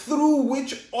seed through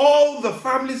which all the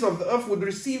families of the earth would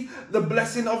receive the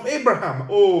blessing of Abraham.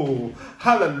 Oh,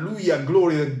 hallelujah,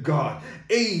 glory to God.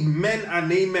 Amen and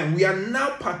amen. We are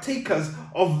now partakers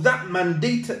of that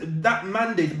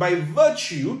mandate by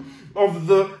virtue of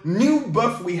the new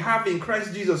birth we have in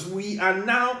Christ Jesus. We are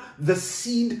now the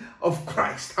seed of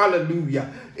Christ.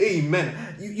 Hallelujah. Amen.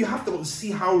 You have to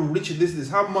see how rich this is,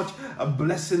 how much a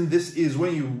blessing this is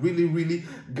when you really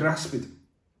grasp it.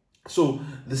 So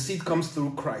the seed comes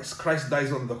through Christ. Christ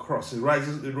dies on the cross. He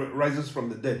rises from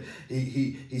the dead.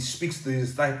 He speaks to his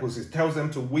disciples. He tells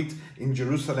them to wait in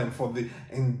Jerusalem for the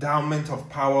endowment of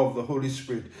power of the Holy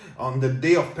Spirit. On the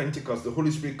day of Pentecost, the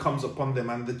Holy Spirit comes upon them,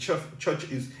 and the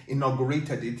church is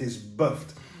inaugurated. It is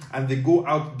birthed. And they go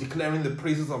out declaring the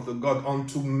praises of the God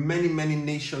unto many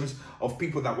nations of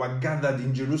people that were gathered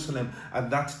in Jerusalem at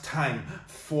that time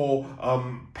for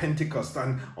Pentecost.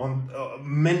 And on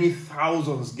many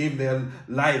thousands gave their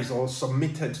lives or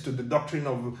submitted to the doctrine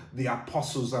of the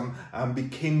apostles and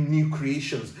became new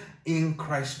creations in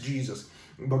Christ Jesus.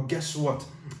 But guess what?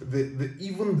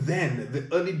 Even then, the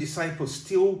early disciples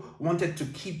still wanted to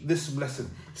keep this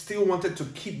blessing, still wanted to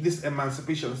keep this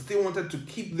emancipation, still wanted to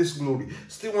keep this glory,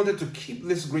 still wanted to keep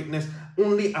this greatness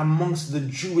only amongst the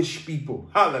Jewish people.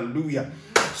 Hallelujah.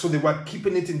 So they were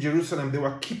keeping it in Jerusalem. They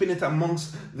were keeping it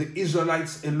amongst the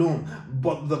Israelites alone.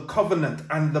 But the covenant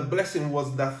and the blessing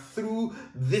was that through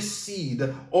this seed,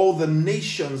 all the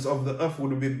nations of the earth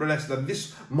would be blessed. That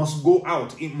this must go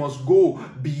out. It must go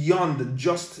beyond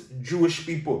just Jewish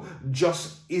people,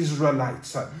 just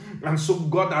Israelites. And so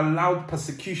God allowed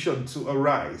persecution to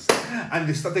arise. And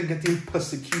they started getting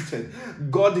persecuted.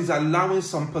 God is allowing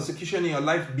some persecution in your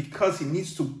life because he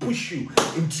needs to push you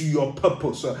into your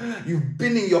purpose. You've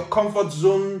been in your comfort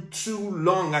zone too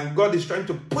long, and God is trying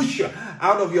to push you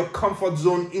out of your comfort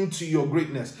zone into your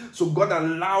greatness. So God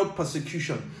allowed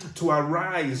persecution to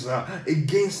arise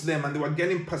against them, and they were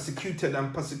getting persecuted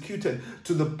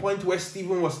to the point where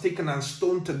Stephen was taken and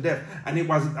stoned to death. And it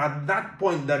was at that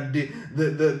point that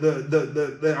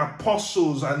the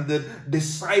apostles and the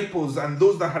disciples and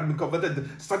those that had been converted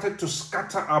started to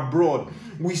scatter abroad.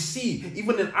 We see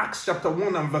even in Acts chapter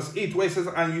 1 and verse 8 where it says,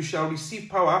 and you shall receive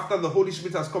power after the Holy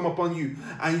Spirit has come upon you,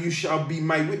 and you shall be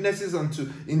my witnesses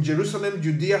in Jerusalem,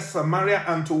 Judea, Samaria,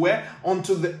 and to where?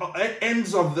 Unto the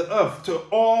ends of the earth, to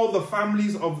all the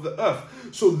families of the earth.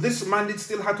 So this mandate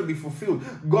still had to be fulfilled.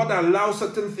 God allows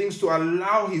certain things to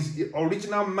allow his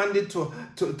original mandate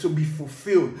to be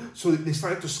fulfilled. So they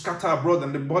started to scatter abroad,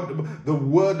 and the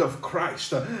word of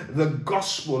Christ, the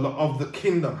gospel of the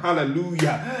kingdom,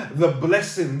 hallelujah, the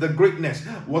blessing, the greatness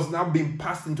was now being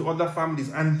passed into other families.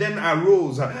 And then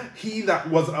arose he that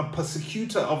was a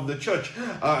persecutor of the church,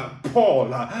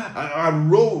 Paul,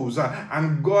 arose,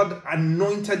 and God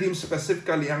anointed him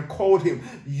specifically and called him,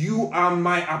 you are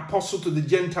my apostle to the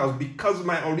Gentiles, because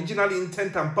my original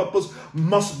intent and purpose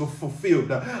must be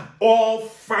fulfilled. All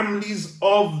families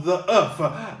of the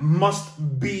earth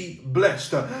must be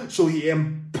blessed. So he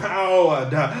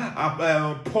empowered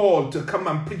Paul to come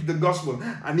and preach the gospel.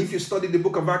 And if you study the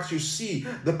book of Acts, you see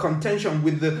the contention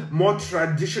with the more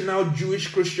traditional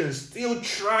Jewish Christians still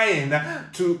trying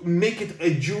to make it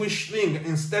a Jewish thing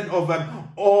instead of an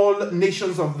all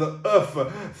nations of the earth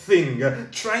thing,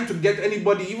 trying to get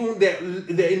anybody, even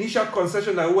the initial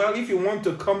concession that, well, if you want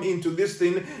to come into this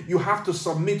thing, you have to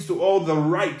submit to all the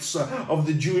rights of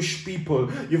the Jewish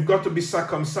people. You've got to be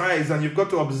circumcised, and you've got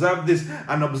to observe this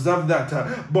and observe that.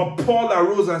 But Paul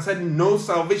arose and said, no,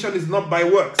 salvation is not by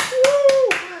works.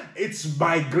 It's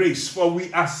by grace, for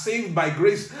we are saved by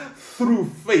grace through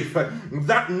faith,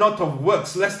 that not of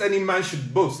works, lest any man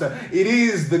should boast. It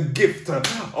is the gift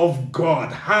of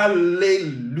God.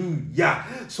 Hallelujah.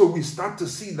 So we start to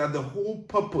see that the whole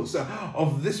purpose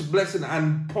of this blessing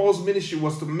and Paul's ministry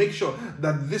was to make sure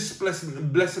that this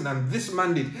blessing and this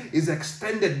mandate is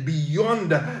extended beyond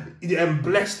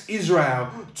blessed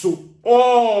Israel to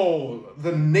all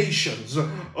the nations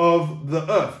of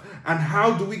the earth. And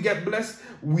how do we get blessed?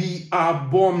 We are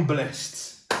born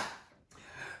blessed.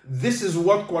 This is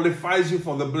what qualifies you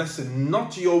for the blessing,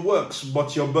 not your works,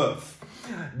 but your birth.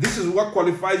 This is what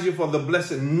qualifies you for the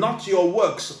blessing, not your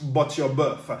works, but your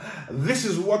birth. This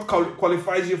is what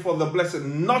qualifies you for the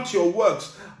blessing, not your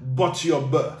works, but your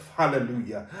birth.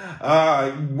 Hallelujah.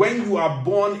 When you are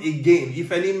born again,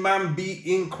 if any man be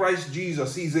in Christ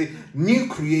Jesus, he is a new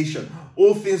creation.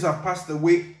 All things have passed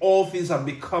away, all things have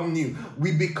become new.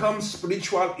 We become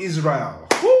spiritual Israel.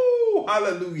 Woo!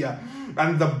 Hallelujah.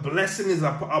 And the blessing is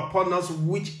upon us,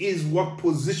 which is what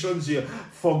positions you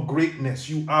for greatness.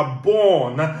 You are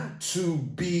born to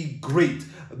be great.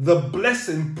 The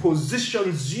blessing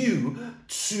positions you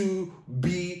to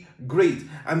be great.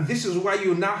 And this is why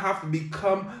you now have to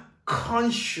become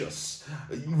conscious,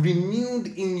 renewed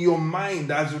in your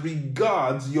mind as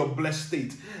regards your blessed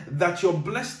state, that your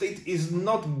blessed state is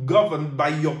not governed by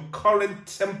your current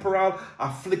temporal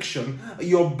affliction.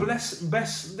 Your best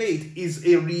state is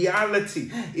a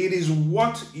reality. It is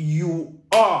what you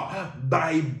are.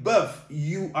 By birth,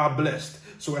 you are blessed.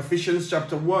 So Ephesians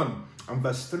chapter 1 and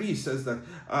verse 3 says that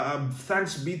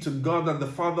thanks be to God and the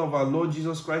Father of our Lord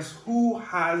Jesus Christ, who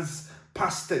has,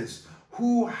 past tense,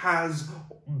 who has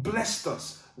blessed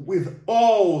us with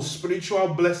all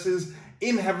spiritual blessings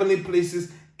in heavenly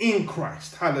places in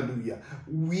Christ. Hallelujah.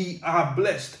 We are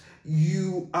blessed.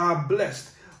 You are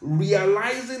blessed.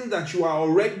 Realizing that you are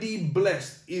already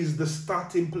blessed is the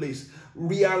starting place.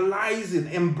 Realizing,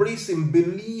 embracing,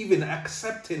 believing,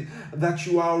 accepting that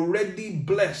you are already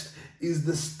blessed is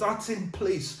the starting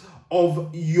place of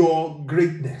your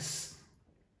greatness.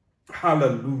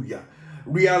 Hallelujah.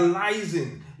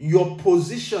 Realizing your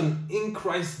position in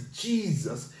Christ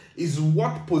Jesus is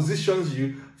what positions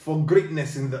you for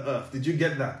greatness in the earth. Did you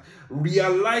get that?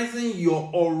 Realizing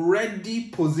your already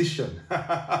position.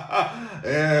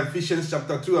 Ephesians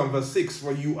chapter 2 and verse 6,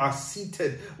 for you are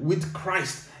seated with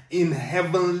Christ in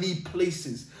heavenly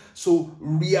places. So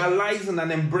realizing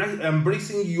and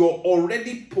embracing your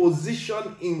already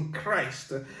position in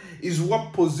Christ is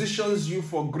what positions you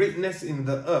for greatness in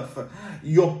the earth.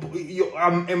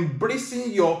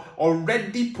 Embracing your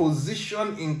already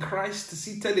position in Christ,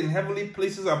 seated in heavenly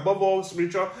places above all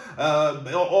spiritual,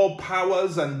 all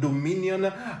powers and dominion,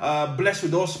 blessed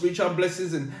with all spiritual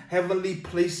blessings in heavenly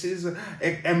places.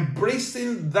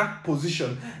 Embracing that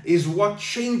position is what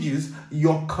changes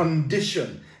your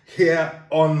condition here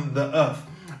on the earth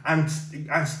and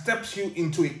steps you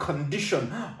into a condition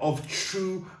of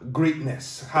true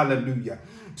greatness. Hallelujah.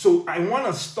 So I want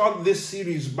to start this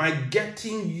series by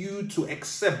getting you to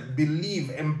accept,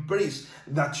 believe, embrace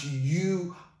that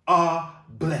you are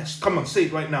blessed. Come on, say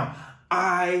it right now.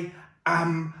 I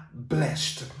am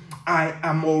blessed. I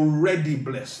am already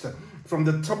blessed. from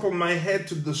the top of my head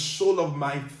to the sole of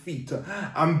my feet.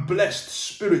 I'm blessed,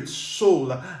 spirit,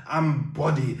 soul, and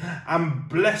body. I'm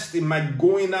blessed in my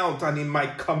going out and in my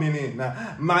coming in.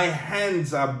 My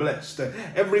hands are blessed.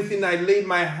 Everything I lay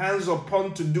my hands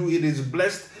upon to do, it is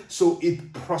blessed, so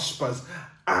it prospers.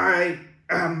 I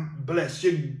am blessed.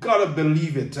 You gotta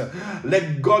believe it.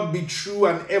 Let God be true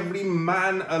and every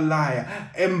man a liar.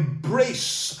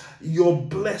 Embrace your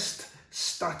blessed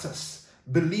status.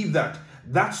 Believe that.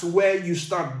 That's where you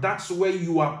start. That's where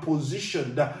you are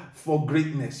positioned for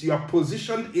greatness. You are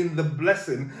positioned in the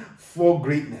blessing for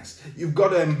greatness. You've got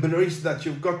to embrace that.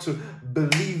 You've got to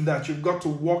believe that. You've got to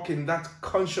walk in that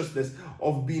consciousness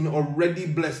of being already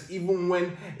blessed. Even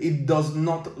when it does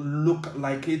not look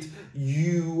like it,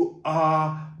 you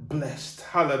are blessed.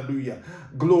 Hallelujah.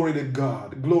 Glory to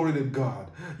God. Glory to God.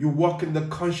 You walk in the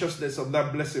consciousness of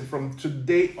that blessing from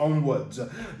today onwards.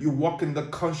 You walk in the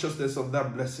consciousness of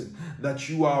that blessing, that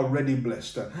you are already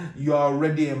blessed. You are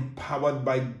already empowered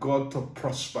by God to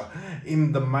prosper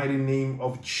in the mighty name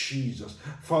of Jesus.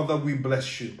 Father, we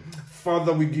bless you.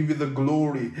 Father, we give you the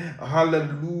glory.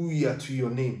 Hallelujah to your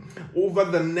name. Over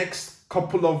the next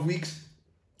couple of weeks,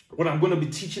 what I'm going to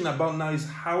be teaching about now is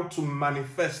how to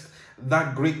manifest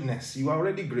that greatness. You are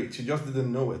already great. You just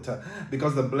didn't know it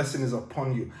because the blessing is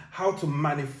upon you. How to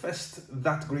manifest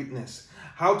that greatness.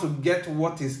 How to get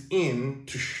what is in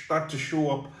to start to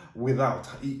show up without.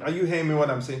 Are you hearing me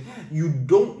what I'm saying? You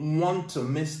don't want to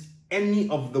miss any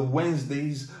of the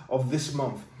Wednesdays of this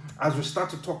month as we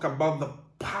start to talk about the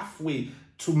pathway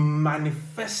to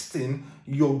manifesting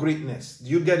your greatness. Do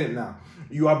you get it now?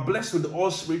 You are blessed with all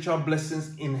spiritual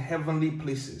blessings in heavenly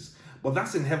places. But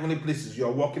that's in heavenly places. You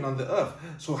are walking on the earth.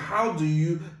 So how do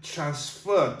you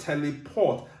transfer,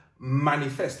 teleport,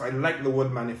 manifest? I like the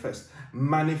word manifest.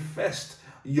 Manifest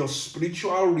your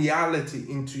spiritual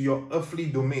reality into your earthly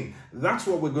domain. That's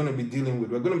what we're going to be dealing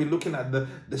with. We're going to be looking at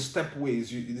the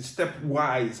stepways, the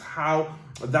stepwise, how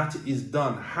that is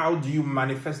done. How do you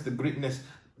manifest the greatness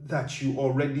that you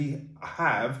already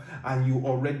have and you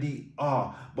already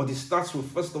are? But it starts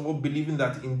with, first of all, believing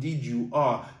that indeed you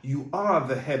are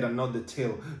the head and not the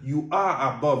tail. You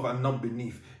are above and not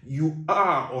beneath. You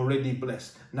are already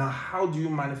blessed. Now, how do you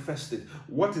manifest it?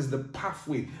 What is the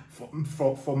pathway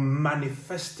for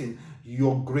manifesting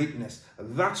your greatness?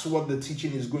 That's what the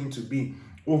teaching is going to be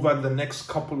over the next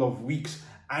couple of weeks,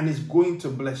 and it's going to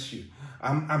bless you.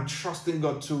 I'm trusting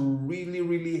God to really,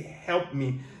 really help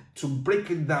me to break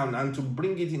it down and to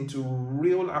bring it into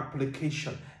real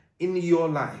application in your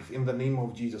life in the name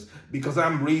of Jesus, because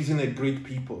I'm raising a great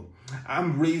people.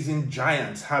 I'm raising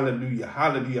giants. Hallelujah.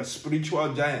 Hallelujah.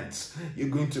 Spiritual giants. You're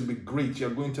going to be great.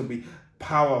 You're going to be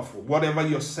powerful. Whatever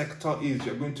your sector is,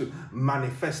 you're going to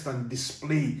manifest and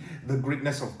display the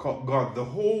greatness of God. The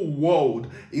whole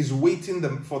world is waiting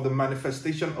for the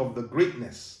manifestation of the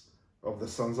greatness of the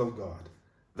sons of God.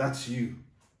 That's you.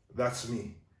 That's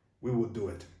me. We will do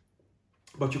it.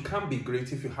 But you can't be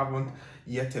great if you haven't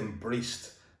yet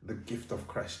embraced the gift of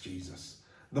Christ Jesus,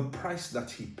 the price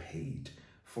that he paid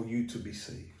for you to be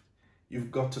saved. You've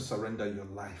got to surrender your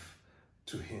life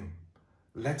to him.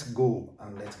 Let go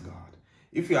and let God.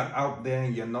 If you are out there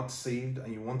and you're not saved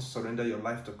and you want to surrender your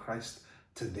life to Christ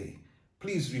today,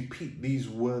 please repeat these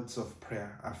words of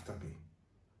prayer after me.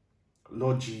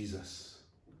 Lord Jesus,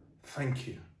 thank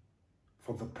you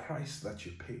for the price that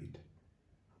you paid.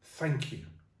 Thank you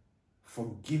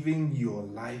for giving your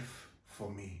life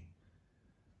for me.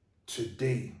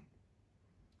 Today,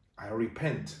 I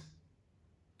repent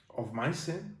of my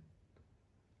sin.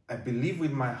 I believe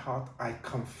with my heart, I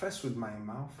confess with my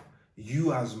mouth,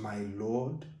 you as my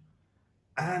Lord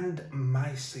and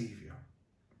my Savior.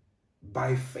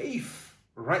 By faith,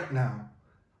 right now,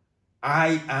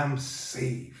 I am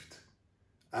saved.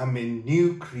 I'm a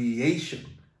new creation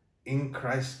in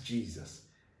Christ Jesus.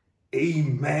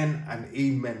 Amen and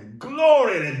amen.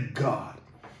 Glory to God.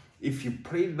 If you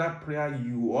prayed that prayer,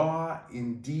 you are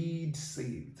indeed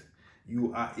saved.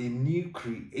 You are a new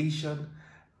creation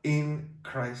in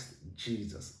Christ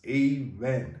Jesus.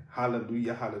 Amen.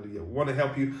 Hallelujah. Hallelujah. We want to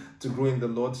help you to grow in the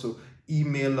Lord. So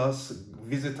email us,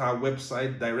 visit our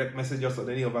website, direct message us on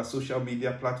any of our social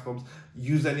media platforms.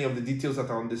 Use any of the details that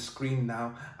are on the screen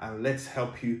now, and let's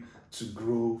help you to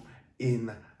grow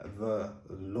in the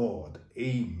Lord.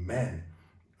 Amen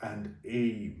and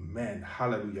amen.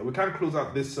 Hallelujah. We can't close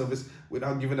out this service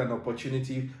without giving an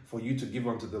opportunity for you to give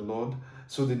unto the Lord.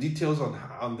 So the details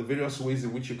on the various ways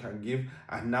in which you can give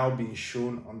are now being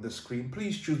shown on the screen.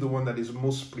 Please choose the one that is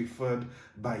most preferred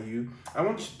by you. I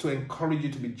want to encourage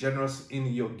you to be generous in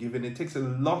your giving. It takes a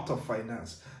lot of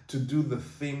finance to do the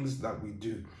things that we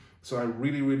do. So I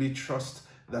really, really trust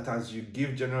that as you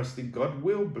give generously, God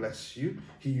will bless you.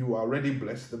 You are already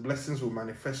blessed. The blessings will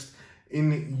manifest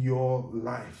in your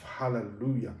life.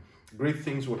 Hallelujah. Great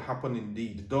things will happen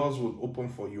indeed. Doors will open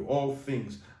for you. All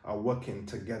things are working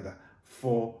together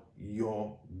for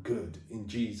your good. In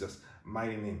Jesus'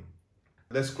 mighty name.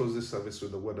 Let's close this service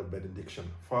with a word of benediction.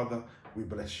 Father, we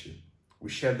bless you. We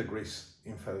share the grace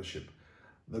in fellowship.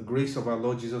 The grace of our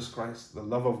Lord Jesus Christ, the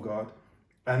love of God,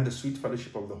 and the sweet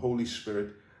fellowship of the Holy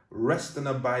Spirit rest and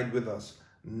abide with us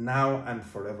now and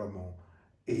forevermore.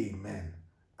 Amen.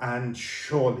 And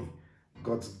surely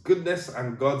God's goodness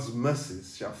and God's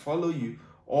mercies shall follow you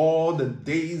all the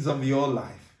days of your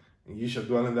life, and you shall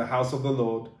dwell in the house of the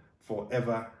Lord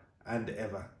forever and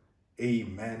ever.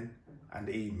 Amen and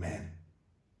amen.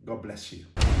 God bless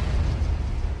you.